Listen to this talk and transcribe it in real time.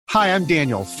Hi, I'm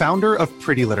Daniel, founder of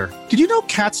Pretty Litter. Did you know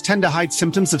cats tend to hide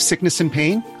symptoms of sickness and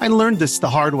pain? I learned this the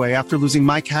hard way after losing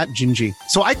my cat, Gingy.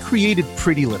 So I created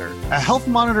Pretty Litter, a health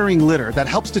monitoring litter that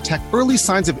helps detect early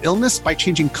signs of illness by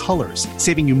changing colors,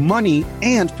 saving you money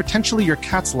and potentially your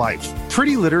cat's life.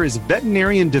 Pretty Litter is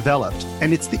veterinarian developed,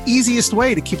 and it's the easiest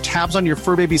way to keep tabs on your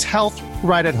fur baby's health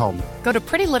right at home. Go to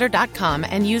prettylitter.com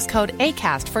and use code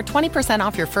ACAST for 20%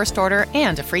 off your first order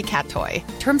and a free cat toy.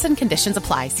 Terms and conditions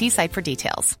apply. See site for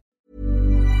details.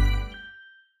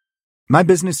 My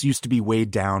business used to be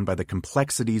weighed down by the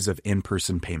complexities of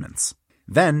in-person payments.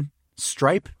 Then,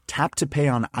 Stripe Tap to Pay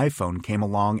on iPhone came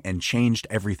along and changed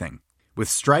everything. With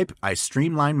Stripe, I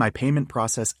streamlined my payment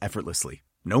process effortlessly.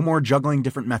 No more juggling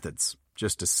different methods.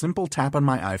 Just a simple tap on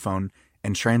my iPhone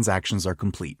and transactions are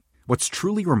complete. What's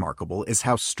truly remarkable is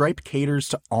how Stripe caters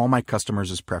to all my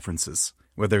customers' preferences.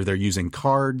 Whether they're using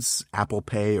cards, Apple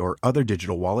Pay, or other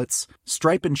digital wallets,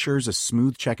 Stripe ensures a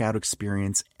smooth checkout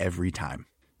experience every time.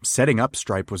 Setting up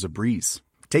Stripe was a breeze,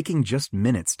 taking just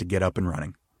minutes to get up and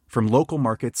running. From local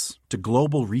markets to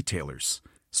global retailers,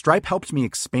 Stripe helped me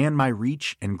expand my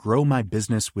reach and grow my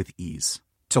business with ease.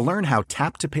 To learn how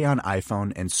Tap to Pay on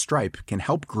iPhone and Stripe can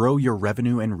help grow your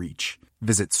revenue and reach,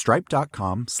 visit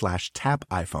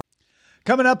stripe.com/tapiphone.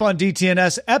 Coming up on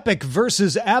DTNS, Epic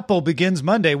versus Apple begins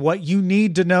Monday. What you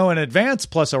need to know in advance,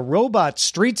 plus a robot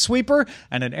street sweeper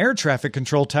and an air traffic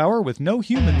control tower with no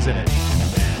humans in it.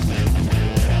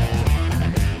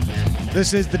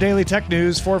 This is the Daily Tech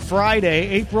News for Friday,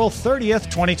 April 30th,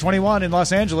 2021 in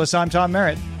Los Angeles. I'm Tom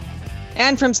Merritt.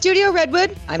 And from Studio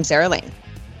Redwood, I'm Sarah Lane.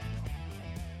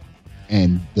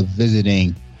 And the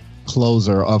visiting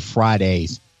closer of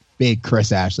Fridays, Big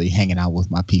Chris Ashley hanging out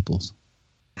with my peoples.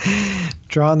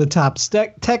 Drawing the top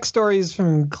tech stories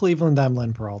from Cleveland, I'm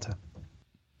Len Peralta.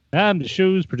 I'm the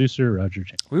show's producer, Roger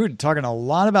Chen. We were talking a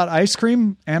lot about ice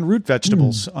cream and root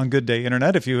vegetables on Good Day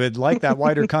Internet. If you would like that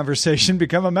wider conversation,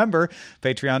 become a member.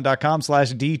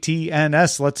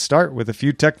 Patreon.com/DTNS. Let's start with a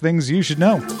few tech things you should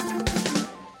know.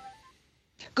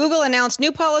 Google announced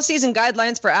new policies and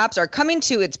guidelines for apps are coming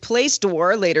to its Play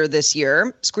Store later this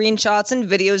year. Screenshots and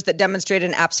videos that demonstrate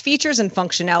an app's features and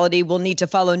functionality will need to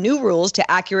follow new rules to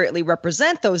accurately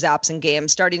represent those apps and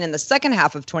games starting in the second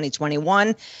half of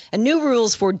 2021. And new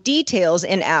rules for details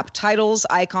in app titles,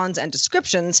 icons, and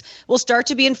descriptions will start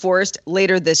to be enforced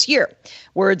later this year.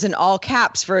 Words in all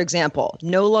caps, for example,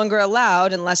 no longer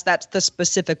allowed unless that's the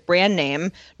specific brand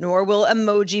name, nor will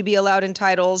emoji be allowed in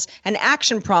titles, and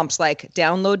action prompts like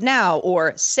download now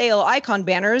or sale icon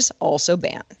banners also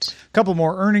banned. A couple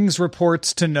more earnings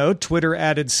reports to note. Twitter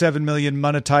added 7 million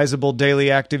monetizable daily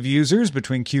active users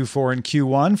between Q4 and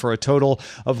Q1 for a total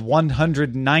of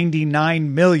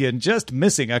 199 million, just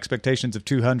missing expectations of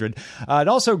 200. It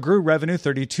also grew revenue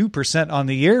 32% on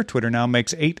the year. Twitter now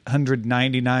makes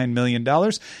 $899 million.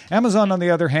 Amazon, on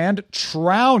the other hand,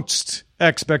 trounced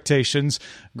expectations,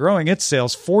 growing its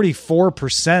sales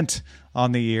 44%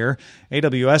 on the year.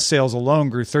 AWS sales alone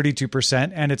grew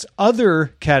 32%, and its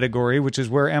other category, which is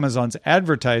where Amazon's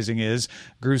advertising is,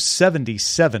 grew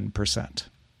 77%.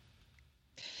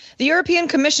 The European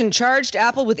Commission charged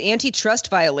Apple with antitrust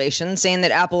violations, saying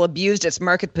that Apple abused its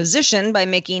market position by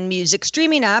making music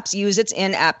streaming apps use its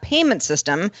in-app payment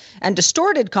system and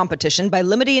distorted competition by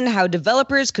limiting how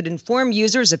developers could inform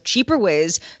users of cheaper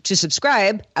ways to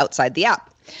subscribe outside the app.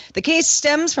 The case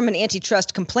stems from an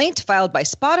antitrust complaint filed by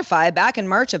Spotify back in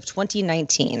March of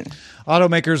 2019.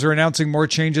 Automakers are announcing more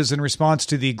changes in response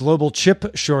to the global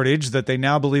chip shortage that they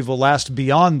now believe will last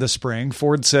beyond the spring.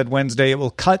 Ford said Wednesday it will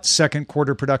cut second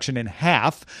quarter production in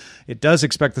half. It does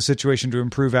expect the situation to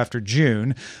improve after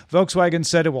June. Volkswagen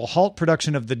said it will halt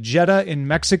production of the Jetta in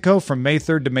Mexico from May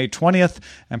 3rd to May 20th,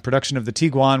 and production of the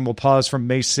Tiguan will pause from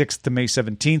May 6th to May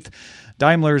 17th.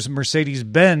 Daimler's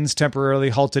Mercedes-Benz temporarily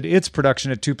halted its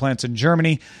production at 2 plants in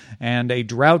Germany, and a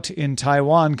drought in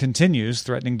Taiwan continues,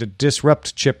 threatening to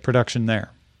disrupt chip production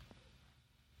there.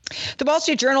 The Wall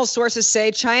Street Journal sources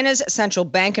say China's central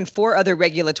bank and 4 other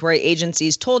regulatory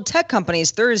agencies told tech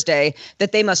companies Thursday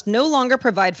that they must no longer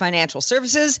provide financial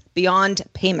services beyond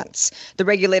payments. The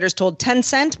regulators told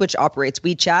Tencent, which operates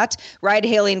WeChat,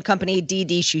 ride-hailing company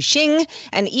Didi Xuxing,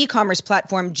 and e-commerce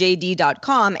platform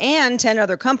JD.com, and 10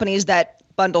 other companies that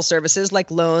bundle services like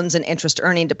loans and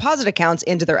interest-earning deposit accounts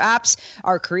into their apps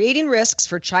are creating risks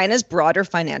for China's broader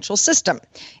financial system.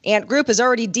 Ant Group is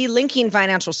already delinking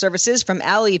financial services from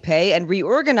Alipay and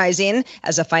reorganizing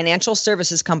as a financial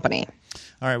services company.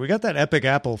 All right, we got that Epic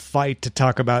Apple fight to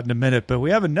talk about in a minute, but we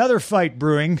have another fight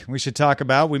brewing we should talk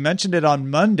about. We mentioned it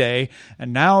on Monday,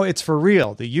 and now it's for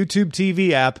real. The YouTube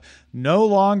TV app no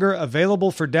longer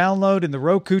available for download in the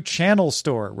Roku channel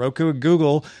store. Roku and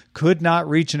Google could not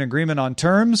reach an agreement on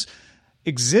terms.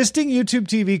 Existing YouTube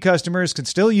TV customers can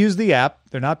still use the app.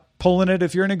 They're not pulling it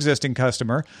if you're an existing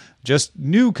customer. Just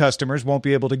new customers won't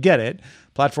be able to get it.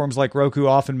 Platforms like Roku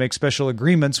often make special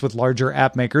agreements with larger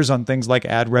app makers on things like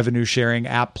ad revenue sharing,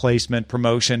 app placement,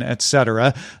 promotion,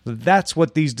 etc. That's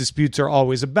what these disputes are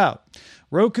always about.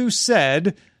 Roku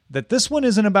said that this one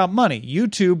isn't about money.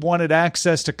 YouTube wanted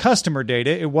access to customer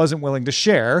data it wasn't willing to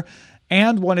share,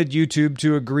 and wanted YouTube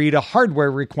to agree to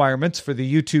hardware requirements for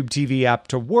the YouTube TV app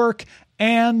to work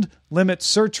and limit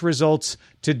search results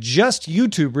to just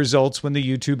YouTube results when the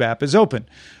YouTube app is open.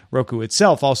 Roku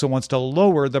itself also wants to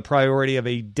lower the priority of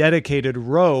a dedicated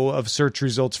row of search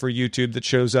results for YouTube that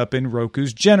shows up in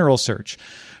Roku's general search.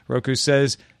 Roku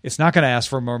says it's not going to ask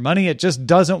for more money. It just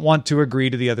doesn't want to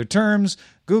agree to the other terms.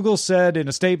 Google said in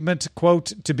a statement,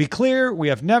 quote, "To be clear, we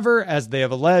have never, as they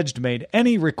have alleged, made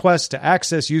any request to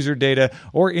access user data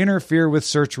or interfere with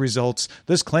search results.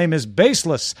 This claim is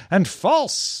baseless and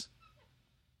false."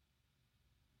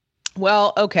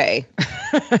 Well, okay.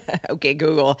 Okay,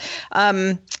 Google.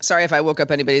 Sorry if I woke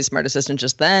up anybody's smart assistant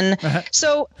just then.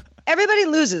 So everybody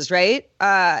loses, right?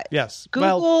 Yes.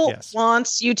 Google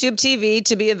wants YouTube TV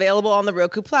to be available on the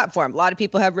Roku platform. A lot of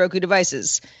people have Roku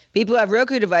devices. People who have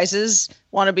Roku devices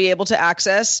want to be able to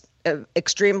access an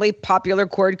extremely popular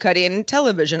cord-cutting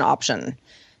television option.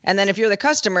 And then if you're the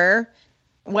customer,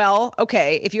 well,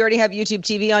 okay, if you already have YouTube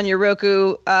TV on your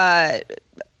Roku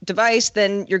device,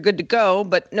 then you're good to go,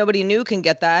 but nobody new can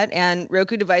get that. And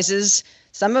Roku devices,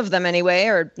 some of them anyway,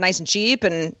 are nice and cheap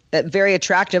and a very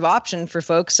attractive option for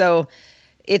folks. So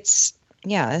this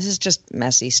is just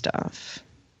messy stuff.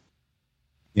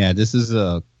 Yeah, this is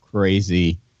a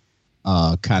crazy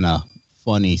kind of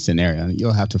funny scenario.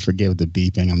 You'll have to forgive the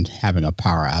beeping. I'm having a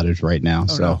power outage right now.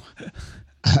 No.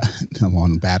 I'm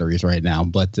on batteries right now.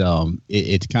 But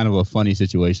it's kind of a funny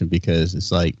situation because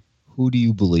it's like, who do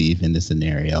you believe in this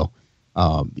scenario?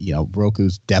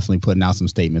 Roku's definitely putting out some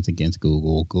statements against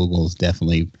Google. Google's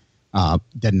definitely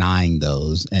denying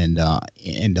those. And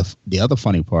the other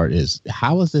funny part is,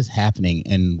 how is this happening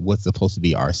in what's supposed to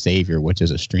be our savior, which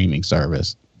is a streaming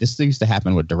service? This used to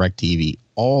happen with DirecTV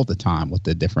all the time with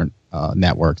the different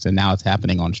networks, and now it's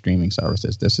happening on streaming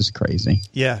services. This is crazy.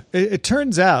 Yeah, it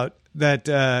turns out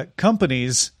that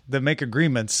companies that make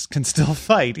agreements can still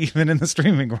fight even in the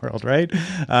streaming world, right?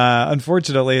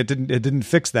 Unfortunately, it didn't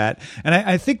fix that. And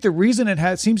I think the reason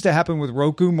it seems to happen with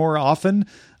Roku more often,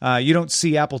 you don't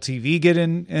see Apple TV get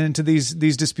into these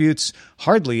disputes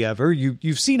hardly ever.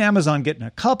 You've seen Amazon get in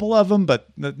a couple of them, but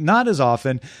not as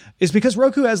often, is because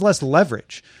Roku has less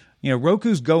leverage.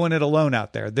 Roku's going it alone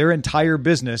out there. Their entire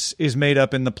business is made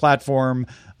up in the platform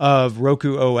of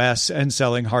Roku OS and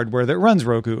selling hardware that runs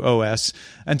Roku OS.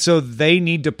 And so they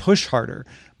need to push harder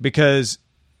because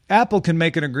Apple can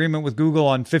make an agreement with Google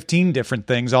on 15 different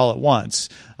things all at once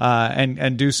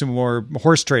and do some more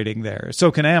horse trading there. So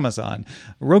can Amazon.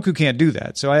 Roku can't do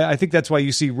that. So I think that's why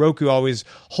you see Roku always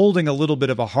holding a little bit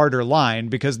of a harder line,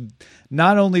 because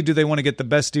not only do they want to get the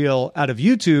best deal out of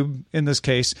YouTube in this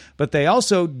case, but they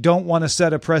also don't want to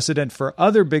set a precedent for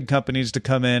other big companies to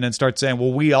come in and start saying,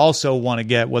 well, we also want to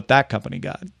get what that company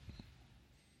got.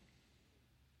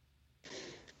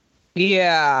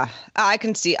 Yeah, I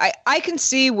can see. I can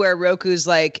see where Roku's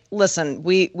like, listen,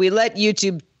 we let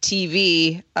YouTube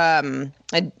TV, and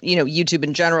YouTube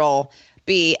in general,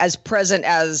 be as present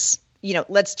as,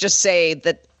 let's just say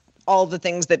that all the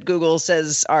things that Google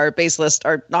says are baseless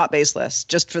are not baseless,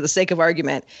 just for the sake of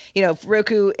argument. If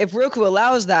Roku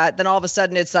allows that, then all of a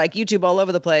sudden it's like YouTube all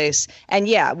over the place. And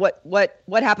yeah,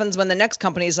 what happens when the next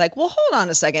company is like, well, hold on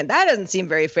a second, that doesn't seem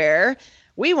very fair.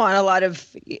 We want a lot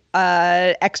of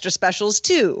extra specials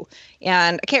too.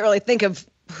 And I can't really think of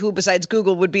who besides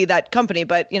Google would be that company,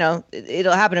 but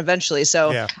it'll happen eventually.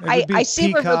 So yeah, I see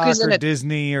Peacock where Roku's in or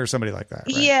Disney or somebody like that.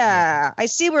 Right? Yeah, I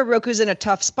see where Roku's in a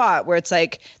tough spot where it's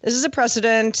like, this is a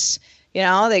precedent.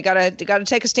 They gotta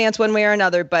take a stance one way or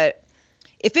another. But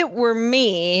if it were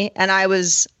me and I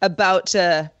was about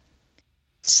to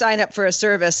sign up for a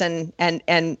service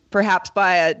and perhaps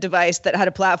buy a device that had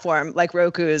a platform like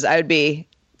Roku's, I would be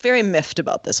very miffed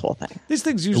about this whole thing. These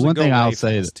things usually go away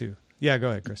fast too. Yeah, go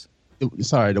ahead, Chris.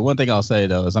 Sorry, the one thing I'll say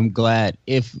though is I'm glad,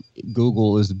 if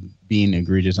Google is being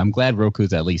egregious, I'm glad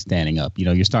Roku's at least standing up.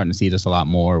 You're starting to see this a lot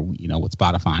more, with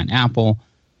Spotify and Apple,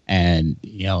 and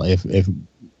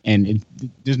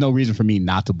there's no reason for me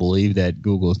not to believe that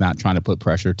Google is not trying to put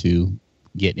pressure to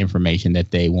get information that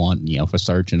they want, for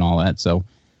search and all that. So,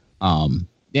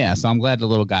 so I'm glad the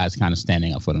little guys kind of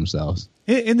standing up for themselves.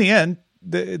 In the end,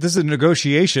 this is a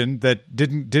negotiation that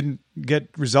didn't get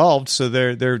resolved, so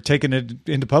they're taking it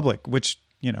into public, which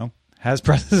has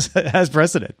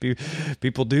precedent.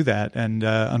 People do that, and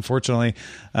unfortunately,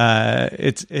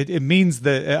 it means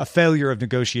a failure of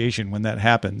negotiation when that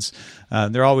happens.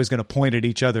 They're always going to point at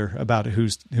each other about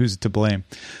who's to blame.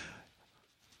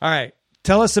 All right,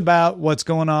 tell us about what's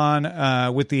going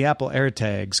on with the Apple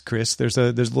AirTags, Chris. There's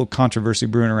a little controversy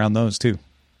brewing around those too.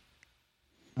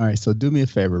 All right, so do me a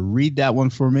favor. Read that one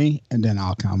for me, and then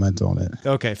I'll comment on it.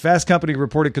 Okay. Fast Company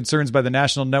reported concerns by the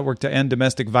National Network to End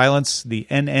Domestic Violence, the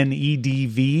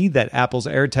NNEDV, that Apple's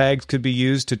AirTags could be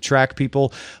used to track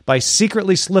people by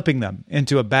secretly slipping them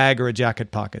into a bag or a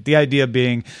jacket pocket. The idea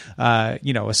being, a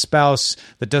spouse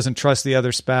that doesn't trust the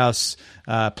other spouse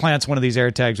plants one of these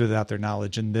AirTags without their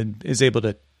knowledge and then is able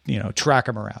to track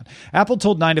them around. Apple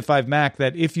told 9to5Mac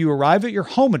that if you arrive at your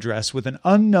home address with an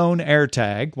unknown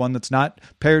AirTag, one that's not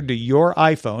paired to your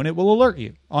iPhone, it will alert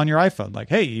you on your iPhone. Like,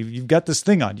 hey, you've got this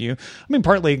thing on you. I mean,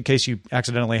 partly in case you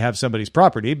accidentally have somebody's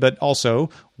property, but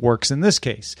also works in this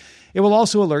case. It will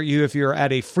also alert you if you're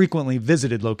at a frequently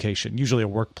visited location, usually a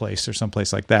workplace or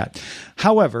someplace like that.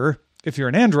 However, if you're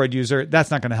an Android user, that's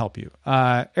not going to help you.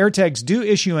 AirTags do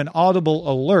issue an audible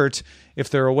alert if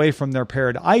they're away from their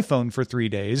paired iPhone for 3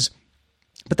 days,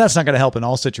 but that's not going to help in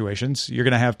all situations. You're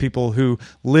going to have people who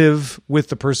live with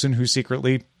the person who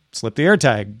secretly slipped the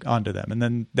AirTag onto them, and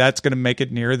then that's going to make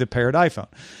it near the paired iPhone.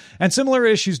 And similar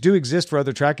issues do exist for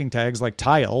other tracking tags like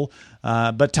Tile,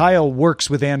 but Tile works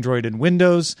with Android and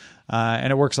Windows,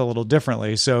 and it works a little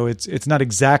differently, so it's not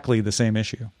exactly the same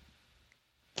issue.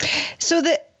 So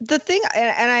the thing,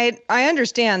 and I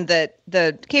understand that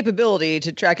the capability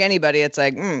to track anybody, it's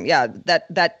like,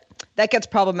 that gets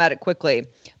problematic quickly.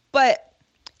 But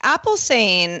Apple's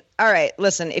saying, all right,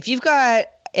 listen, if you've got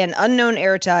an unknown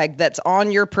AirTag that's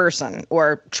on your person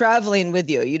or traveling with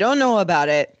you, you don't know about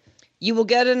it, you will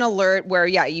get an alert where,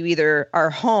 you either are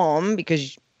home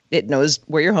because it knows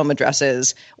where your home address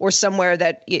is, or somewhere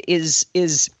that is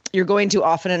you're going to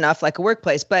often enough, like a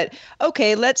workplace. But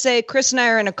okay, let's say Chris and I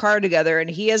are in a car together and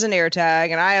he has an AirTag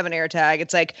and I have an AirTag.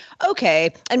 It's like,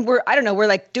 okay. And we're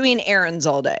like doing errands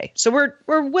all day. So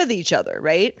we're with each other,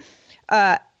 right?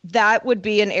 That would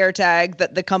be an AirTag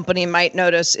that the company might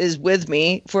notice is with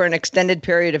me for an extended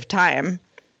period of time.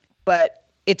 But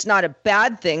it's not a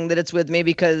bad thing that it's with me,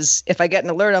 because if I get an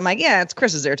alert, I'm like, yeah, it's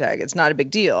Chris's AirTag. It's not a big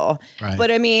deal. Right.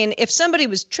 But I mean, if somebody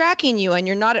was tracking you and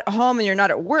you're not at home and you're not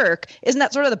at work, isn't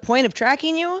that sort of the point of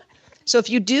tracking you? So if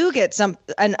you do get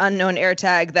an unknown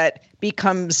AirTag that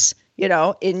becomes,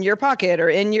 in your pocket or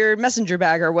in your messenger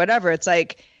bag or whatever, it's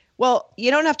like, well,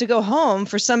 you don't have to go home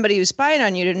for somebody who's spying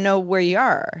on you to know where you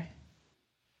are.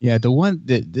 Yeah, the one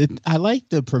that I like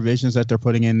the provisions that they're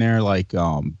putting in there, like,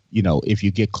 if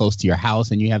you get close to your house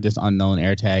and you have this unknown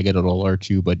AirTag, it'll alert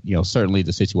you. But, certainly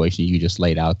the situation you just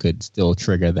laid out could still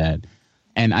trigger that.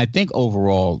 And I think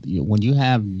overall, when you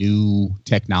have new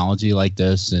technology like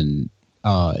this, and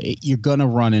you're going to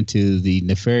run into the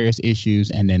nefarious issues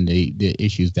and then the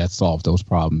issues that solve those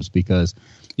problems, because,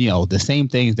 the same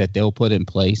things that they'll put in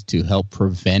place to help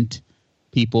prevent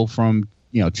people from,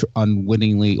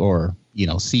 unwittingly or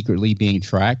secretly being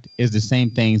tracked is the same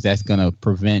things that's going to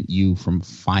prevent you from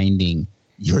finding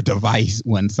your device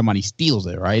when somebody steals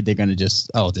it, right? They're going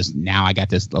to now I got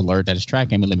this alert that is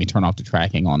tracking me. Let me turn off the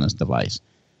tracking on this device.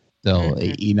 So,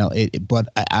 but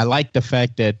I like the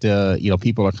fact that,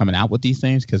 people are coming out with these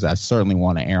things, because I certainly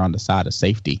want to err on the side of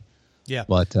safety. Yeah.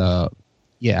 But,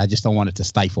 I just don't want it to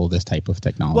stifle this type of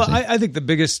technology. Well, I think the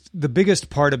biggest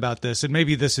part about this, and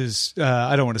maybe this is,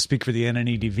 I don't want to speak for the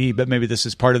NNEDV, but maybe this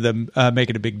is part of them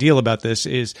making a big deal about this,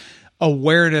 is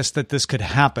awareness that this could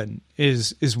happen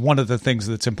is one of the things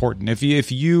that's important.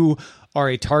 If you are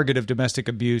a target of domestic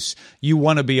abuse, you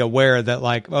want to be aware that,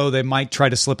 like, they might try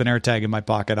to slip an AirTag in my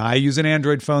pocket. I use an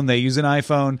Android phone, they use an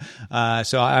iPhone,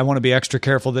 so I want to be extra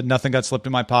careful that nothing got slipped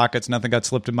in my pockets, nothing got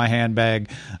slipped in my handbag,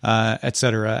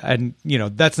 etc. And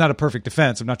that's not a perfect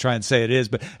defense. I'm not trying to say it is,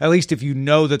 but at least if you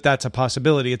know that that's a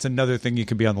possibility, it's another thing you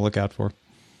can be on the lookout for.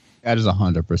 That is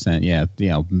 100%.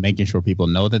 Yeah, making sure people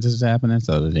know that this is happening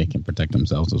so that they can protect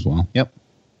themselves as well. Yep.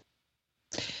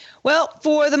 Well,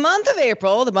 for the month of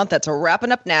April, the month that's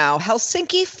wrapping up now,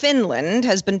 Helsinki, Finland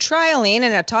has been trialing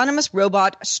an autonomous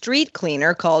robot street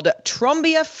cleaner called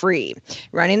Trombia Free,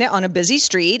 running it on a busy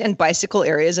street and bicycle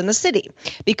areas in the city.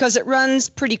 Because it runs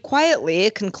pretty quietly,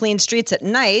 it can clean streets at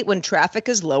night when traffic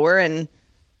is lower and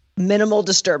minimal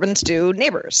disturbance to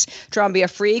neighbors. Trombia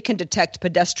Free can detect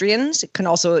pedestrians. It can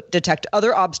also detect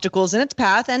other obstacles in its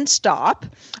path and stop.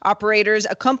 Operators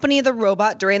accompany the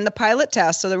robot during the pilot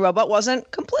test, so the robot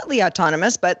wasn't completely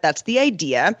autonomous, but that's the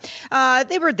idea.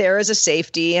 They were there as a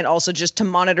safety and also just to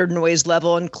monitor noise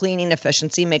level and cleaning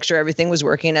efficiency, make sure everything was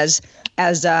working as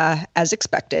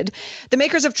expected. The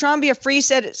makers of Trombia Free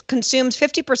said it consumes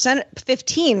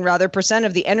 15%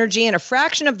 of the energy and a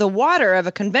fraction of the water of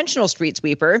a conventional street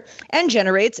sweeper and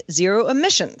generates zero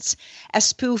emissions.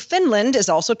 Espoo Finland has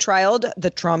also trialed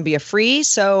the Trombia Free,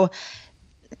 so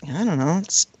I don't know,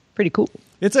 it's pretty cool.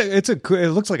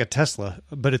 It looks like a Tesla,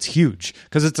 but it's huge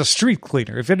because it's a street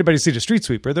cleaner. If anybody's seen a street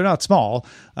sweeper, they're not small.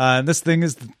 And this thing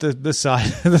is the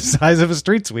size of a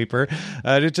street sweeper.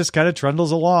 It just kind of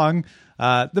trundles along.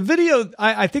 The video,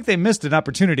 I think they missed an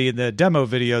opportunity in the demo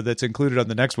video that's included on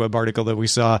the next web article that we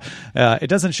saw. It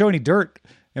doesn't show any dirt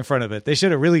in front of it. They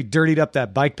should have really dirtied up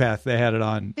that bike path they had it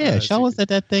on. Yeah, show us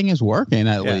that thing is working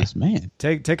at least, man.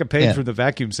 Take a page from the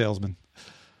vacuum salesman.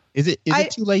 Is it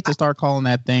too late to start calling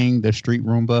that thing the street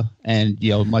Roomba? And,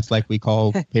 much like we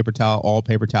call all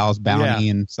paper towels bounty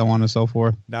and so on and so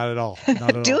forth? Not at all. Not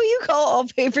at all. Do you call all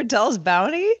paper towels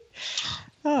bounty?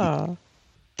 Oh.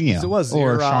 Yeah. It was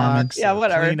Xerox,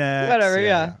 whatever. Kleenex,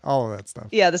 whatever, all of that stuff.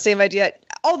 Yeah, the same idea.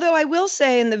 Although I will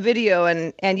say in the video,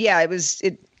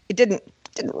 it didn't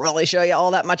really show you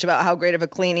all that much about how great of a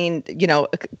cleaning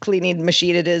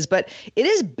machine it is, but it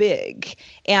is big.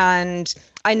 And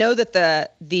I know that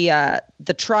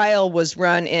the trial was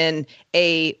run in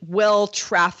a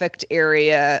well-trafficked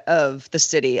area of the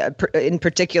city, in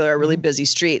particular, a really busy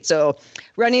street. So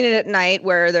running it at night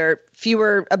where there are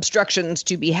fewer obstructions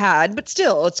to be had, but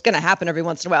still, it's going to happen every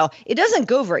once in a while. It doesn't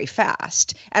go very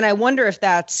fast. And I wonder if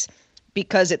that's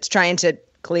because it's trying to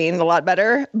clean a lot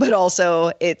better, but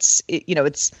also it's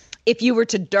if you were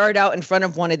to dart out in front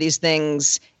of one of these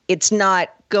things, it's not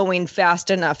going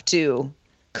fast enough to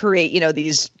create,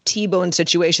 these T-bone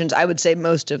situations, I would say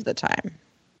most of the time.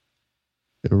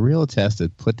 The real test is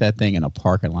put that thing in a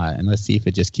parking lot and let's see if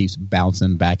it just keeps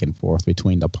bouncing back and forth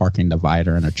between the parking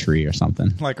divider and a tree or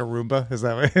something. Like a Roomba? Is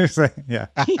that what you're saying? Yeah.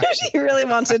 He really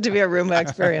wants it to be a Roomba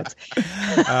experience.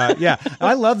 Yeah.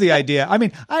 I love the idea. I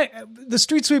mean, the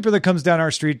street sweeper that comes down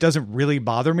our street doesn't really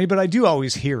bother me, but I do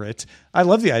always hear it. I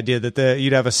love the idea that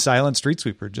you'd have a silent street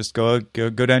sweeper. Just go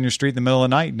down your street in the middle of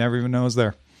the night and never even know it's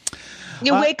there.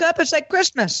 You wake up, it's like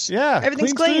Christmas. Yeah.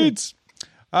 Everything's clean.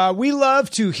 We love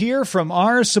to hear from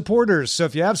our supporters. So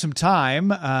if you have some time,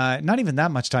 not even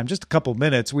that much time, just a couple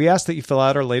minutes, we ask that you fill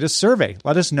out our latest survey.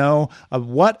 Let us know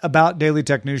what about Daily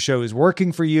Tech News Show is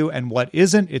working for you and what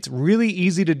isn't. It's really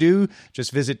easy to do.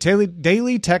 Just visit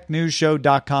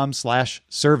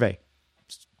dailytechnewsshow.com/survey.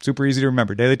 Super easy to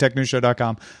remember.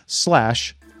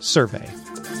 dailytechnewsshow.com/survey.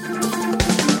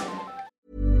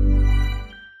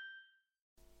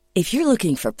 If you're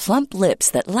looking for plump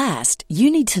lips that last, you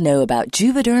need to know about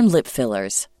Juvederm lip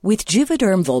fillers. With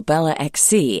Juvederm Volbella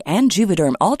XC and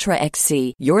Juvederm Ultra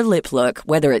XC, your lip look,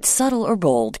 whether it's subtle or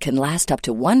bold, can last up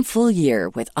to 1 full year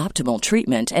with optimal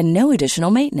treatment and no additional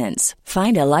maintenance.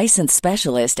 Find a licensed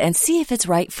specialist and see if it's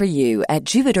right for you at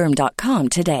Juvederm.com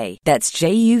today. That's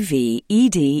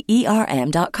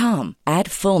JUVEDERM.com.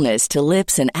 Add fullness to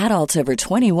lips in adults over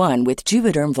 21 with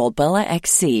Juvederm Volbella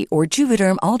XC or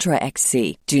Juvederm Ultra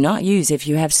XC. Do not use if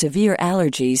you have severe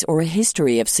allergies or a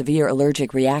history of severe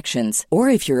allergic reactions, or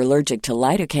if you're allergic to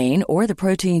lidocaine or the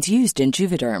proteins used in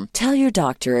Juvederm. Tell your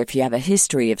doctor if you have a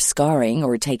history of scarring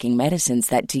or taking medicines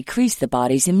that decrease the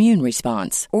body's immune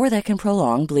response or that can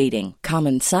prolong bleeding.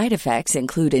 Common side effects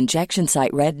include injection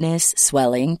site redness,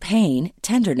 swelling, pain,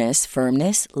 tenderness,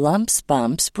 firmness, lumps,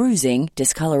 bumps, bruising,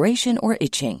 discoloration, or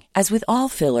itching. As with all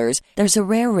fillers, there's a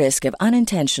rare risk of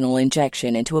unintentional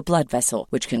injection into a blood vessel,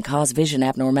 which can cause vision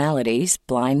abnormalities,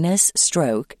 blindness,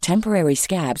 stroke, temporary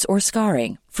scabs, or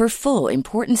scarring. For full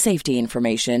important safety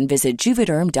information, visit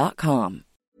Juvederm.com.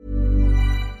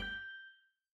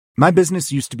 My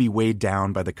business used to be weighed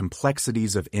down by the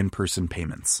complexities of in-person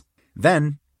payments.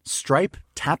 Then, Stripe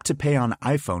Tap to Pay on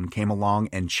iPhone came along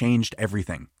and changed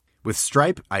everything. With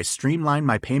Stripe, I streamlined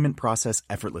my payment process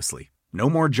effortlessly. No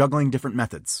more juggling different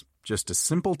methods. Just a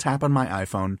simple tap on my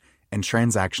iPhone and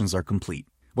transactions are complete.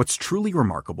 What's truly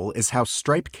remarkable is how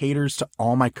Stripe caters to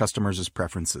all my customers'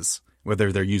 preferences.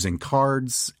 Whether they're using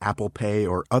cards, Apple Pay,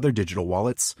 or other digital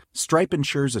wallets, Stripe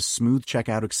ensures a smooth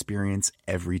checkout experience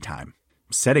every time.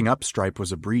 Setting up Stripe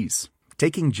was a breeze,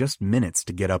 taking just minutes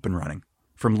to get up and running.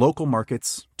 From local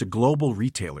markets to global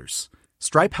retailers,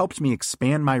 Stripe helped me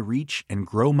expand my reach and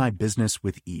grow my business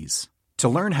with ease. To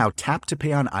learn how Tap to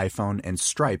Pay on iPhone and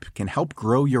Stripe can help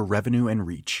grow your revenue and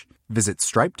reach, Visit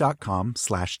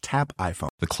stripe.com/tapiphone.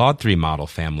 The Claude 3 model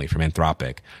family from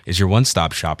Anthropic is your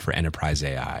one-stop shop for enterprise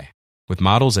AI. With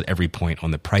models at every point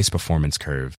on the price-performance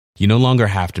curve, you no longer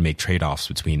have to make trade-offs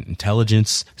between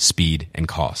intelligence, speed, and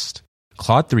cost.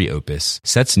 Claude 3 Opus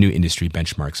sets new industry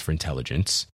benchmarks for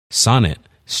intelligence. Sonnet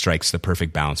strikes the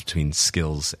perfect balance between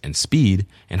skills and speed.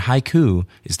 And Haiku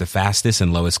is the fastest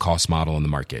and lowest cost model in the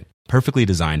market, perfectly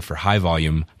designed for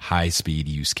high-volume, high-speed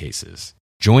use cases.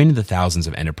 Join the thousands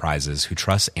of enterprises who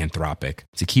trust Anthropic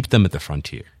to keep them at the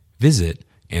frontier. Visit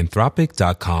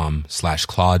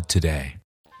anthropic.com/Claude today.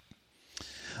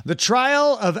 The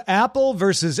trial of Apple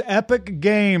versus Epic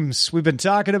Games. We've been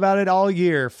talking about it all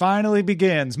year. Finally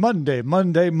begins Monday,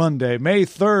 May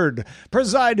 3rd.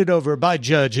 Presided over by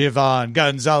Judge Yvonne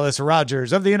Gonzalez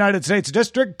Rogers of the United States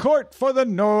District Court for the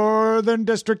Northern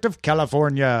District of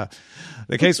California.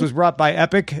 The case was brought by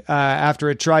Epic after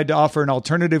it tried to offer an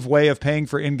alternative way of paying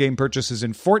for in-game purchases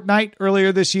in Fortnite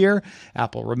earlier this year.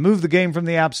 Apple removed the game from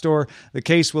the App Store. The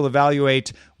case will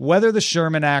evaluate whether the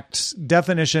Sherman Act's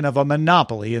definition of a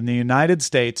monopoly in the United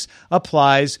States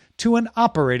applies to an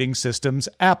operating system's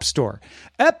App Store.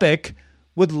 Epic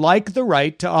would like the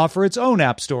right to offer its own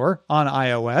App Store on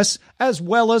iOS, as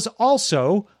well as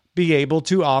also be able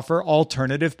to offer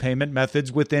alternative payment methods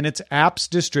within its apps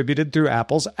distributed through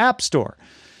Apple's App Store.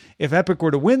 If Epic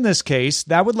were to win this case,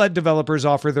 that would let developers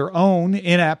offer their own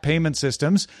in-app payment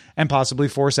systems and possibly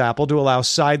force Apple to allow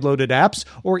side-loaded apps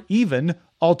or even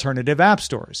alternative app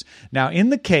stores. Now,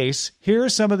 in the case, here are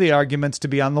some of the arguments to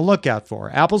be on the lookout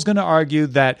for. Apple's going to argue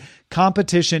that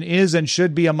competition is and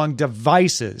should be among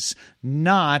devices,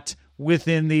 not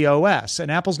within the OS. And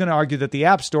Apple's going to argue that the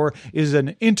App Store is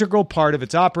an integral part of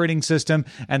its operating system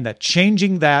and that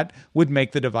changing that would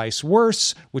make the device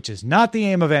worse, which is not the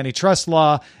aim of antitrust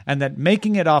law, and that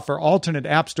making it offer alternate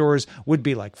app stores would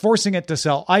be like forcing it to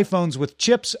sell iPhones with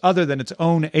chips other than its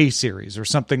own A series or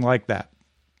something like that.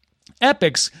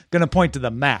 Epic's going to point to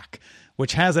the Mac,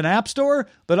 which has an app store,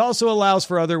 but also allows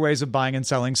for other ways of buying and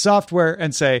selling software,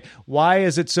 and say, why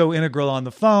is it so integral on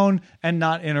the phone and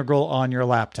not integral on your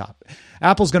laptop?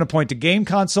 Apple's going to point to game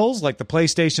consoles like the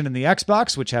PlayStation and the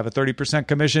Xbox, which have a 30%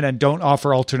 commission and don't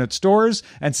offer alternate stores,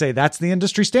 and say that's the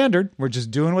industry standard. We're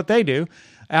just doing what they do.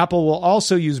 Apple will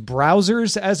also use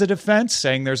browsers as a defense,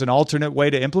 saying there's an alternate way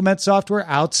to implement software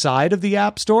outside of the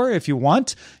App Store if you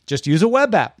want. Just use a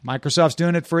web app. Microsoft's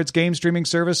doing it for its game streaming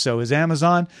service, so is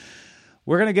Amazon.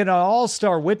 We're going to get an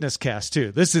all-star witness cast,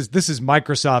 too. This is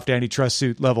Microsoft antitrust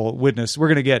suit level witness. We're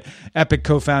going to get Epic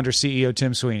co-founder CEO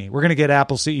Tim Sweeney. We're going to get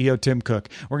Apple CEO Tim Cook.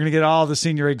 We're going to get all the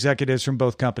senior executives from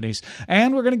both companies.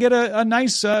 And we're going to get a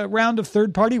nice round of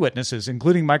third-party witnesses,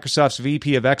 including Microsoft's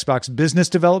VP of Xbox Business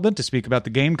Development to speak about the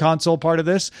game console part of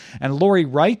this, and Lori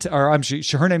Wright,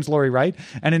 her name's Lori Wright,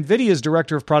 and NVIDIA's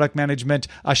Director of Product Management,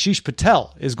 Ashish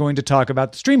Patel, is going to talk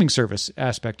about the streaming service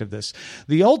aspect of this.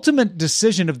 The ultimate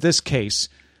decision of this case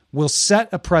will set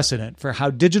a precedent for how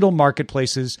digital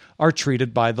marketplaces are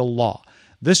treated by the law.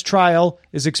 This trial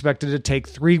is expected to take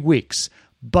 3 weeks,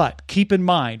 but keep in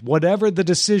mind, whatever the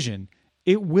decision,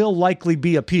 it will likely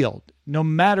be appealed, no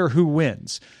matter who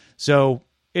wins. So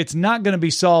it's not going to be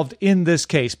solved in this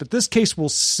case, but this case will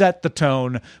set the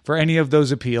tone for any of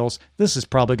those appeals. This is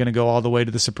probably going to go all the way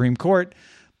to the Supreme Court.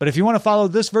 But if you want to follow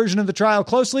this version of the trial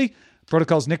closely,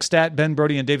 Protocol's Nick Stat, Ben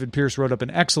Brody, and David Pierce wrote up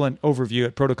an excellent overview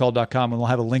at protocol.com, and we'll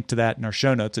have a link to that in our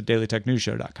show notes at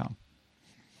dailytechnewsshow.com.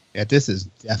 Yeah, this is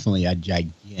definitely a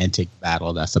gigantic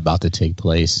battle that's about to take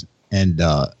place. And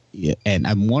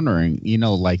I'm wondering,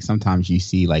 like sometimes you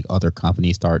see like other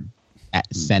companies start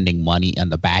sending money on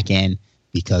the back end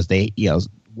because they,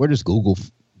 where does Google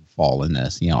fall in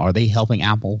this? Are they helping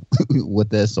Apple with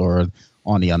this or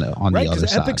on the other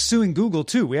side? Epic's suing Google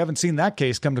too. We haven't seen that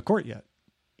case come to court yet.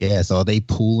 Yeah, so are they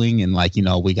pooling and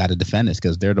we got to defend this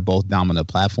because they're the both dominant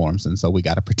platforms, and so we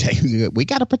got to protect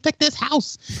this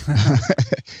house.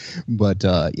 But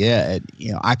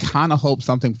I kind of hope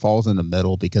something falls in the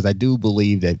middle because I do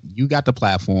believe that you got the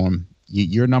platform,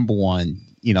 you're number one.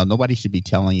 Nobody should be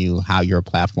telling you how your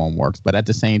platform works, but at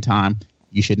the same time,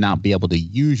 you should not be able to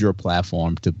use your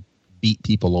platform to beat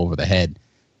people over the head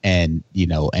and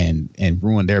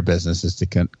ruin their businesses to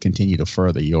continue to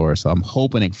further yours. So I'm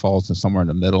hoping it falls in somewhere in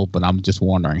the middle, but I'm just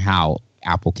wondering how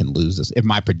Apple can lose this. If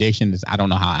my prediction is, I don't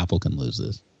know how Apple can lose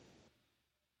this.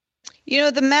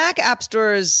 The Mac App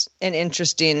Store is an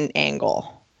interesting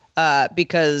angle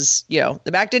because, the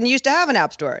Mac didn't used to have an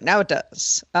App Store. Now it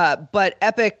does. But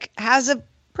Epic has a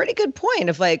pretty good point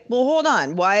of hold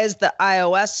on. Why is the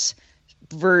iOS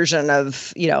version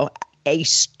of,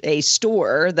 a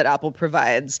store that Apple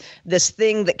provides, this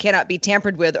thing that cannot be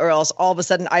tampered with, or else all of a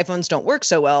sudden iPhones don't work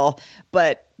so well.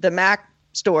 But the Mac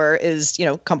store is,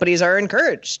 companies are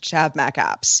encouraged to have Mac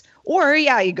apps. Or,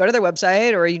 you go to their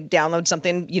website or you download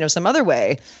something, some other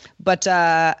way. But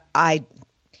I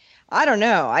don't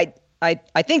know.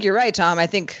 I think you're right, Tom. I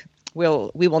think we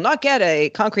will not get a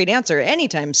concrete answer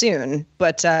anytime soon.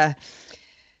 But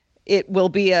it will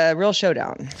be a real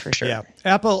showdown for sure. Yeah,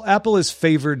 Apple is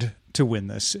favored to win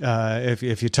this.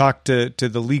 If you talk to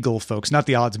the legal folks, not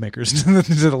the odds makers, to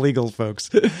the legal folks,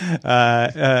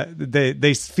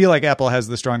 they feel like Apple has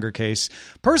the stronger case.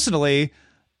 Personally,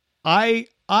 I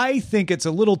think it's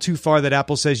a little too far that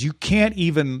Apple says you can't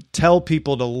even tell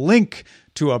people to link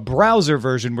to a browser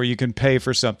version where you can pay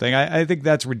for something. I think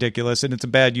that's ridiculous and it's a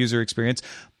bad user experience.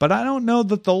 But I don't know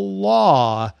that the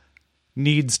law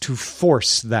needs to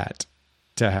force that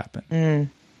to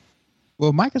happen.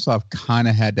 Well, Microsoft kind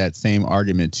of had that same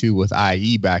argument too with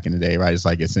IE back in the day, right? It's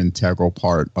like it's an integral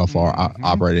part of our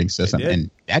operating system,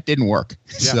 and that didn't work.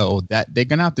 Yeah. So that they're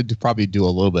gonna have to probably do a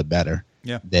little bit better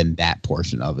than that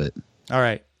portion of it. All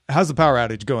right, how's the power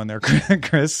outage going there,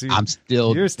 Chris?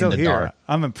 You're still here. Dark.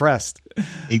 I'm impressed.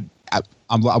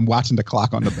 I'm watching the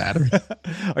clock on the battery.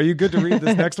 Are you good to read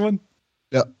this next one?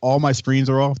 All my screens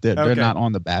are off. They're not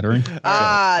on the battery.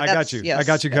 I got you. Yes. I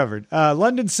got you covered.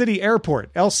 London City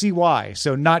Airport, LCY,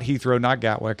 so not Heathrow, not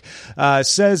Gatwick,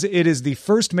 says it is the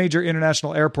first major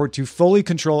international airport to fully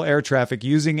control air traffic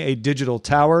using a digital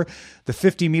tower. The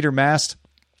 50-meter mast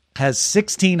has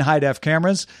 16 high-def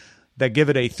cameras that give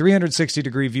it a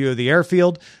 360-degree view of the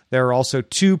airfield. There are also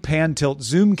 2 pan-tilt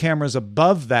zoom cameras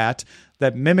above that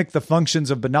mimic the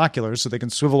functions of binoculars so they can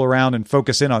swivel around and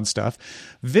focus in on stuff.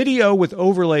 Video with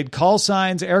overlaid call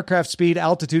signs, aircraft speed,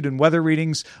 altitude, and weather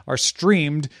readings are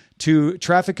streamed to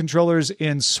traffic controllers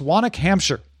in Swanwick,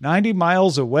 Hampshire, 90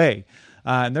 miles away.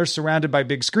 And they're surrounded by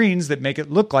big screens that make it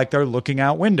look like they're looking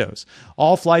out windows.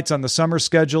 All flights on the summer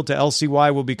schedule to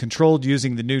LCY will be controlled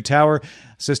using the new tower.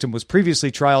 The system was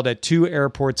previously trialed at 2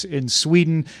 airports in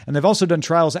Sweden, and they've also done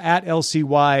trials at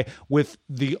LCY with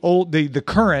the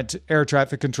current air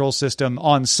traffic control system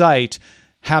on site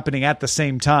happening at the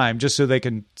same time, just so they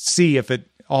can see if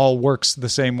it all works the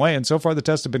same way. And so far, the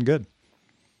tests have been good.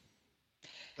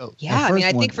 Yeah,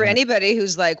 I think for anybody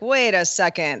who's like, wait a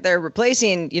second, they're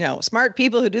replacing, smart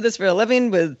people who do this for a living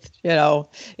with,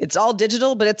 it's all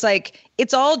digital, but it's like,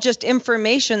 it's all just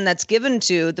information that's given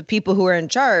to the people who are in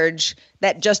charge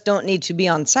that just don't need to be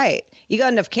on site. You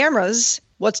got enough cameras.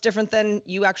 What's different than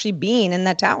you actually being in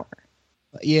that tower?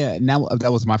 Yeah, now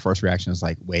that was my first reaction. It's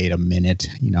like, wait a minute,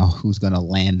 who's going to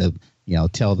land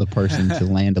tell the person to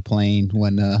land a plane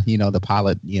when, the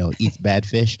pilot, eats bad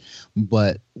fish.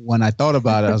 But when I thought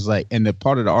about it, I was like, and the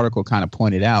part of the article kind of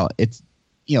pointed out, it's,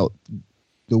 the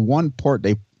one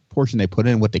portion they put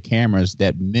in with the cameras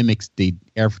that mimics the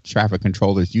air traffic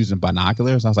controllers using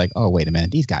binoculars. I was like, oh, wait a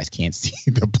minute. These guys can't see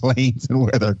the planes and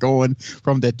where they're going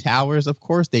from the towers. Of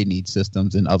course, they need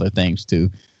systems and other things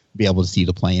to be able to see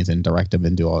the planes and direct them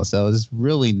and do all this. So it's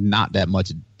really not that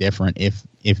much different, if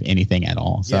anything at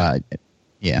all. So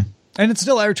yeah. And it's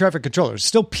still air traffic controllers,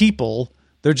 still people.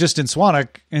 They're just in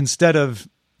Swanwick instead of,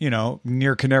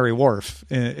 near Canary Wharf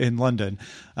in London.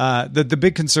 The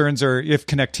big concerns are if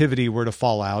connectivity were to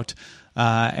fall out.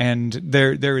 And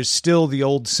there is still the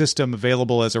old system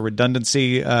available as a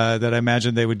redundancy that I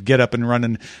imagine they would get up and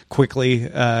running quickly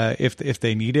if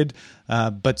they needed.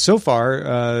 But so far,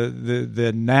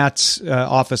 the NATS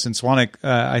office in Swanwick,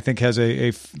 I think, has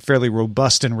a fairly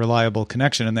robust and reliable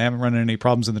connection, and they haven't run into any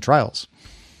problems in the trials.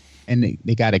 And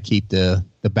they got to keep the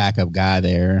backup guy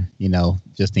there,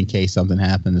 just in case something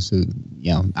happens. Who,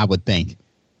 I would think.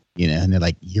 And they're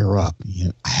like, you're up.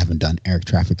 I haven't done air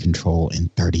traffic control in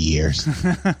 30 years.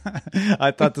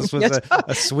 I thought this was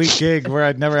a sweet gig where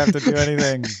I'd never have to do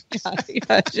anything.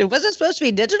 Was it supposed to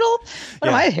be digital? What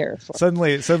am I here for?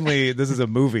 Suddenly, this is a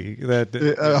movie.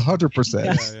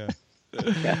 100%.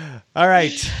 Yeah. All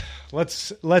right,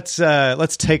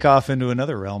 let's take off into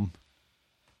another realm.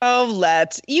 Oh,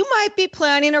 you might be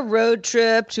planning a road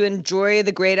trip to enjoy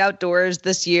the great outdoors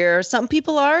this year. Some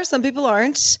people are, some people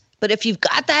aren't. But if you've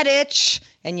got that itch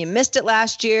and you missed it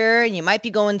last year and you might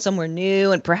be going somewhere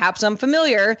new and perhaps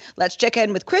unfamiliar, let's check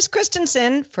in with Chris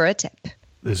Christensen for a tip.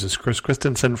 This is Chris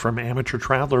Christensen from Amateur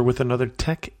Traveler with another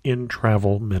Tech in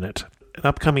Travel Minute. An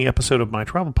upcoming episode of my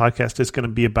travel podcast is going to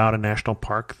be about a national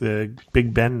park, the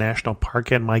Big Bend National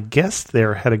Park, and my guest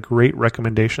there had a great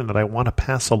recommendation that I want to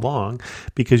pass along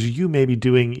because you may be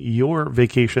doing your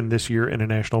vacation this year in a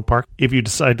national park if you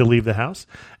decide to leave the house,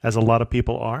 as a lot of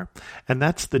people are, and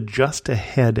that's the Just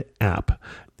Ahead app.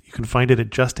 You can find it at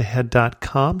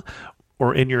justahead.com,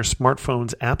 or in your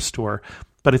smartphone's app store.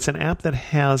 But it's an app that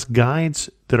has guides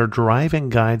that are driving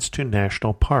guides to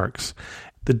national parks.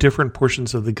 The different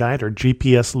portions of the guide are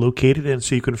GPS located, and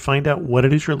so you can find out what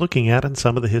it is you're looking at and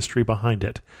some of the history behind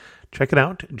it. Check it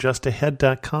out,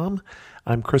 justahead.com.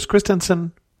 I'm Chris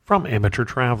Christensen from Amateur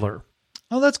Traveler.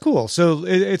 Oh, that's cool. So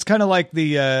it's kind of like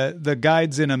the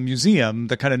guides in a museum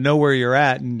that kind of know where you're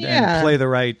at and play the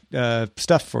right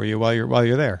stuff for you while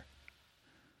you're there.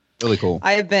 Really cool.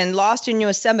 I have been lost in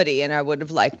Yosemite, and I would have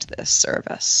liked this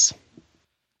service.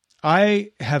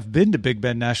 I have been to Big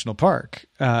Bend National Park,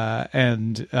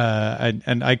 and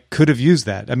I could have used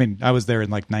that. I mean, I was there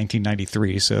in like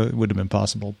 1993, so it would have been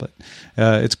possible. But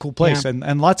it's a cool place,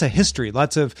 and lots of history.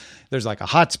 There's like a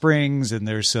hot springs, and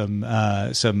there's some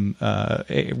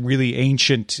really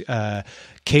ancient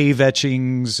cave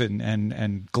etchings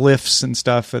and glyphs and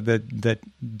stuff that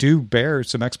do bear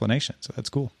some explanation. So that's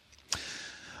cool.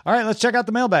 All right, let's check out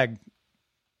the mailbag.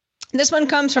 This one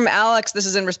comes from Alex. This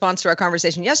is in response to our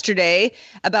conversation yesterday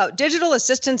about digital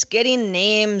assistants getting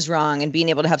names wrong and being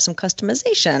able to have some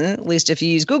customization, at least if you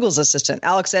use Google's assistant.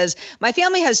 Alex says, my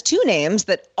family has two names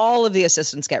that all of the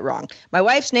assistants get wrong. My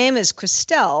wife's name is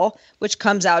Christelle, which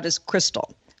comes out as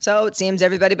Crystal. So it seems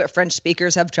everybody but French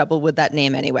speakers have trouble with that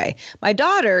name anyway. My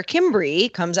daughter,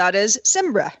 Kimbri, comes out as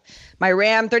Simbra. My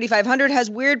Ram 3500 has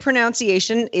weird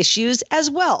pronunciation issues as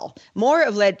well. More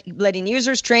of letting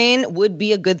users train would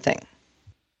be a good thing.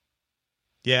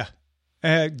 Yeah.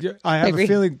 I have a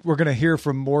feeling we're going to hear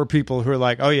from more people who are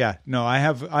like, oh, yeah, no, I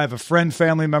have a friend,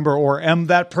 family member, or am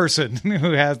that person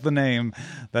who has the name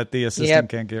that the assistant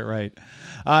can't get right.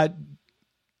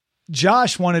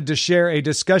 Josh wanted to share a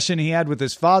discussion he had with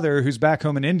his father, who's back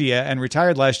home in India and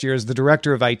retired last year as the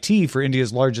director of IT for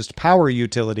India's largest power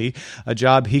utility, a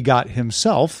job he got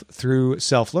himself through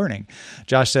self-learning.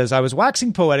 Josh says, I was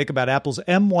waxing poetic about Apple's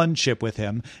M1 chip with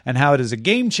him and how it is a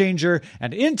game changer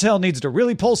and Intel needs to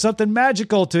really pull something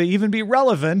magical to even be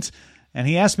relevant. And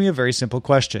he asked me a very simple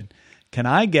question. Can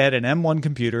I get an M1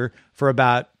 computer for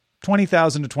about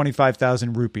 20,000 to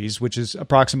 25,000 rupees, which is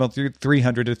approximately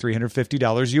 $300 to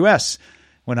 $350 US.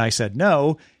 When I said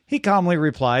no, he calmly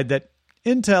replied that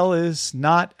Intel is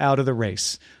not out of the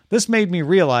race. This made me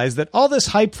realize that all this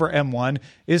hype for M1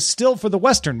 is still for the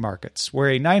Western markets,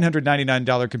 where a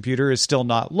 $999 computer is still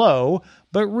not low,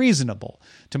 but reasonable.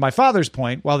 To my father's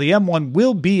point, while the M1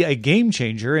 will be a game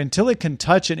changer until it can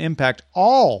touch and impact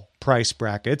all price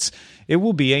brackets, it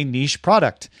will be a niche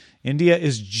product. India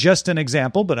is just an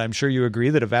example, but I'm sure you agree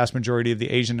that a vast majority of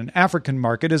the Asian and African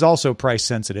market is also price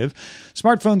sensitive.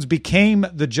 Smartphones became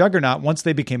the juggernaut once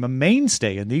they became a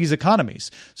mainstay in these economies.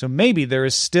 So maybe there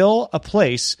is still a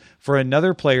place for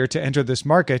another player to enter this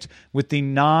market with the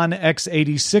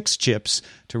non-x86 chips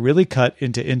to really cut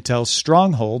into Intel's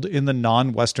stronghold in the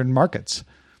non-Western markets.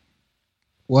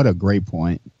 What a great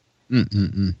point.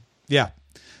 Yeah,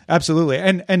 absolutely.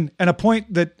 And a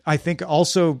point that I think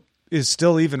also is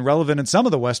still even relevant in some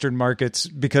of the Western markets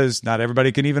because not everybody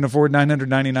can even afford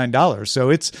 $999. So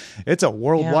it's a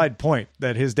worldwide point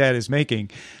that his dad is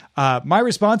making. My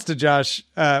response to Josh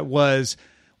was,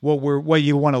 what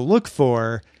you want to look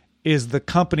for is the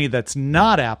company that's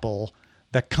not Apple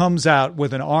that comes out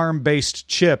with an ARM-based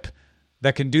chip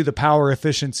that can do the power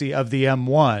efficiency of the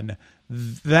M1.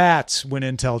 That's when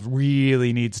Intel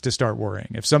really needs to start worrying.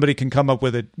 If somebody can come up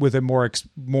with a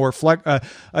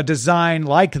design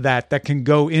like that can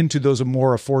go into those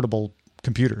more affordable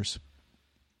computers.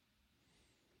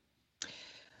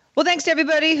 Well, thanks to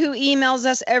everybody who emails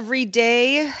us every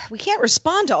day. We can't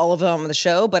respond to all of them on the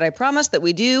show, but I promise that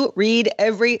we do read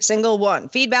every single one.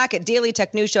 Feedback at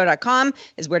dailytechnewsshow.com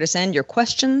is where to send your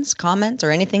questions, comments,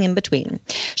 or anything in between.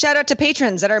 Shout out to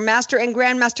patrons at our master and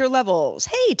grandmaster levels.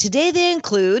 Hey, today they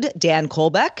include Dan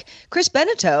Kolbeck, Chris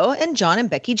Beneteau, and John and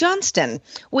Becky Johnston.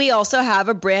 We also have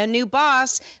a brand new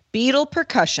boss, Beetle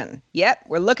Percussion. Yep,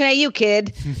 we're looking at you,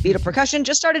 kid. Beetle Percussion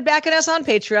just started backing us on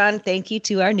Patreon. Thank you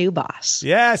to our new boss.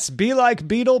 Yes, be like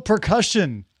Beetle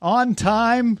Percussion. On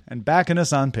time and backing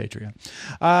us on Patreon.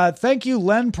 Thank you,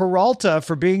 Len Peralta,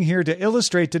 for being here to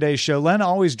illustrate today's show. Len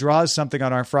always draws something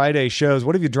on our Friday shows.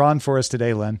 What have you drawn for us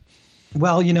today, Len?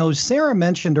 Well, Sarah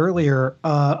mentioned earlier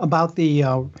about the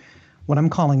what I'm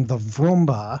calling the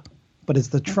Vroomba, but it's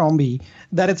the Trombi,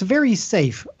 that it's very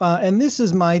safe. And this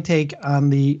is my take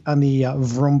on the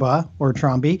Vroomba or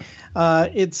Trombi.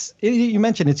 You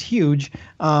mentioned it's huge,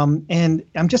 and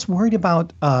I'm just worried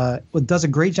about it does a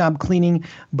great job cleaning,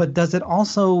 but does it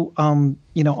also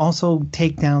also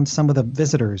take down some of the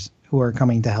visitors who are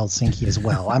coming to Helsinki as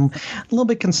well. I'm a little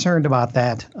bit concerned about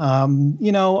that.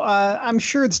 I'm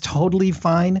sure it's totally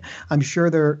fine. I'm sure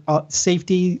there are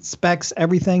safety specs,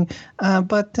 everything.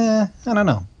 But I don't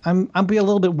know. I'll be a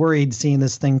little bit worried seeing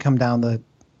this thing come down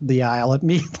the aisle at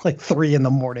me like 3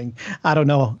 a.m. I don't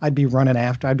know. I'd be running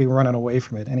away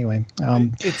from it anyway.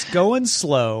 It's going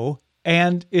slow.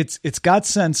 And it's got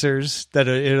sensors that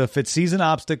if it sees an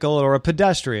obstacle or a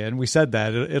pedestrian, we said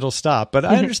that it'll stop. But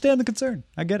I understand the concern.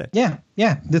 I get it. Yeah.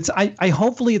 I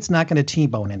hopefully it's not going to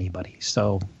T-bone anybody.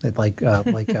 So like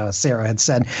Sarah had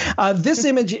said, this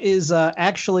image is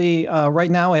actually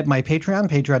right now at my Patreon,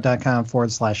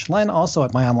 patreon.com/Len. Also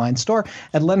at my online store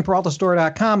at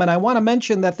lenperaltastore.com. And I want to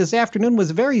mention that this afternoon was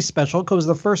very special because it was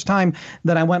the first time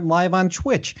that I went live on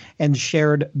Twitch and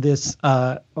shared this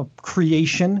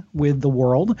creation with the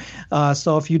world.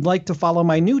 So if you'd like to follow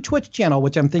my new Twitch channel,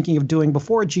 which I'm thinking of doing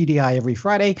before GDI every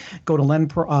Friday, go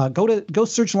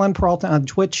search Len Peralta on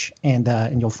Twitch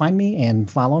and you'll find me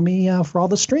and follow me for all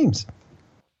the streams.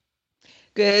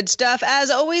 Good stuff. As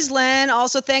always, Len.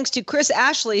 Also thanks to Chris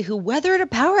Ashley, who weathered a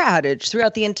power outage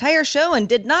throughout the entire show and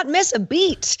did not miss a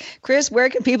beat. Chris, where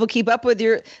can people keep up with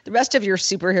the rest of your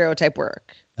superhero type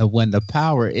work? When the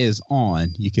power is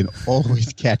on, you can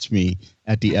always catch me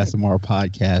at the SMR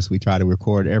podcast. We try to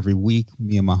record every week.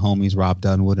 Me and my homies, Rob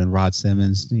Dunwood and Rod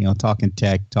Simmons, talking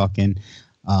tech, talking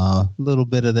a little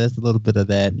bit of this, a little bit of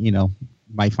that.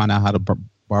 Might find out how to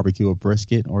barbecue a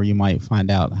brisket, or you might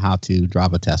find out how to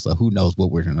drive a Tesla. Who knows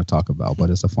what we're going to talk about, but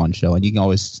it's a fun show. And you can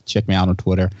always check me out on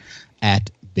Twitter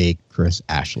at Big Chris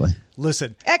Ashley.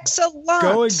 Listen,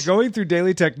 excellent. Going through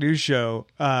Daily Tech News Show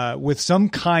with some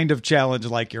kind of challenge,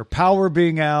 like your power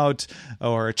being out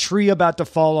or a tree about to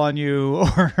fall on you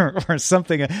or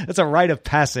something. It's a rite of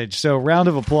passage. So round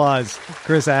of applause,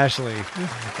 Chris Ashley,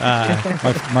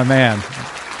 my man.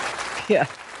 Yeah.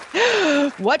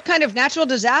 What kind of natural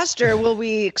disaster will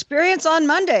we experience on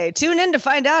Monday? Tune in to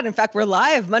find out. In fact, we're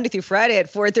live Monday through Friday at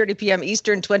 4:30 p.m.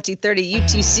 Eastern, 2030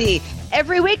 UTC.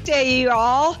 Every weekday, you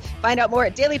all. Find out more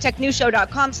at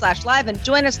dailytechnewsshow.com/live and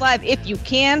join us live if you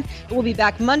can. We'll be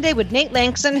back Monday with Nate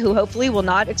Langston, who hopefully will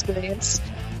not experience.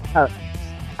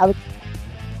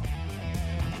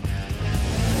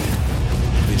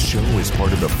 This show is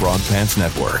part of the Frog Pants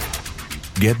Network.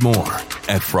 Get more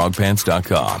at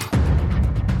frogpants.com.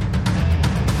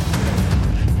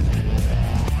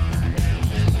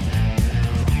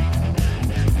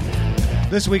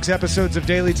 This week's episodes of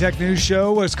Daily Tech News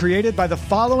Show was created by the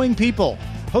following people.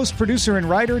 Host, producer, and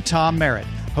writer Tom Merritt.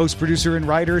 Host, producer, and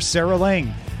writer Sarah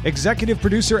Lang. Executive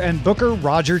producer and booker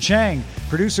Roger Chang.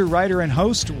 Producer, writer, and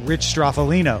host Rich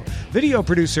Straffolino. Video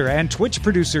producer and Twitch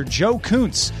producer Joe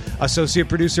Kuntz. Associate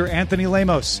producer Anthony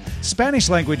Lemos. Spanish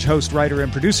language host, writer,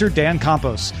 and producer Dan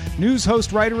Campos. News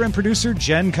host, writer, and producer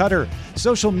Jen Cutter.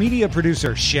 Social media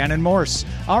producer Shannon Morse.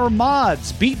 Our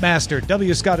mods, Beatmaster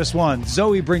W. Scottus 1,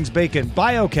 Zoe Brings Bacon,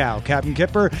 BioCow, Captain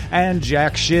Kipper, and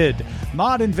Jack Shid.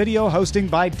 Mod and video hosting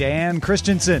by Dan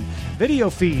Christensen. Video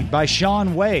feed by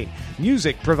Sean Way.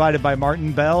 Music provided by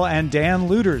Martin Bell and Dan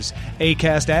Luters.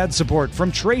 Acast ad support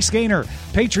from Trace Gaynor.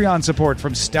 Patreon support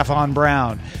from Stefan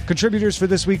Brown. Contributors for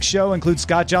this week's show include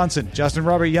Scott Johnson, Justin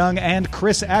Robert Young, and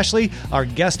Chris Ashley. Our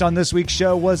guest on this week's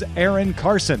show was Aaron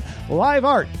Carson. Live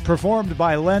art performed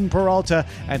by Len Peralta.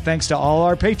 And thanks to all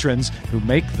our patrons who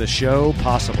make the show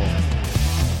possible.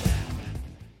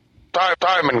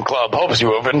 Diamond Club hopes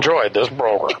you have enjoyed this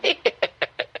program.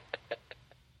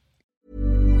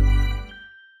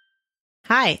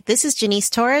 Hi, this is Janice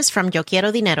Torres from Yo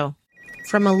Quiero Dinero.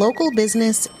 From a local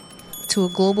business to a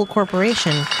global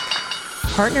corporation,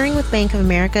 partnering with Bank of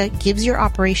America gives your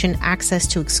operation access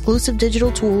to exclusive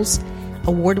digital tools,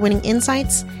 award-winning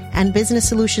insights, and business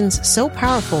solutions so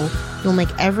powerful you'll make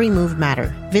every move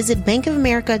matter. Visit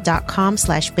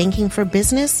bankofamerica.com/banking for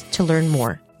business to learn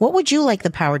more. What would you like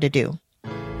the power to do?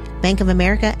 Bank of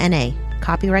America, N.A.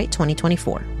 Copyright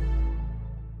 2024.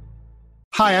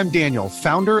 Hi, I'm Daniel,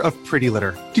 founder of Pretty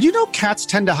Litter. Did you know cats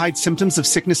tend to hide symptoms of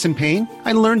sickness and pain?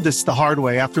 I learned this the hard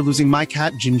way after losing my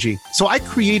cat, Gingy. So I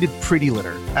created Pretty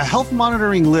Litter, a health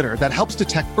monitoring litter that helps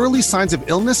detect early signs of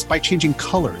illness by changing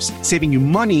colors, saving you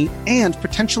money and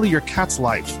potentially your cat's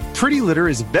life. Pretty Litter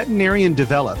is veterinarian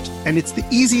developed, and it's the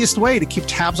easiest way to keep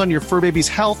tabs on your fur baby's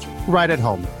health right at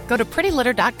home. Go to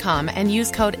prettylitter.com and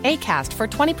use code ACAST for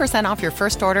 20% off your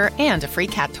first order and a free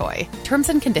cat toy. Terms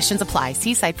and conditions apply.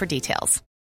 See site for details.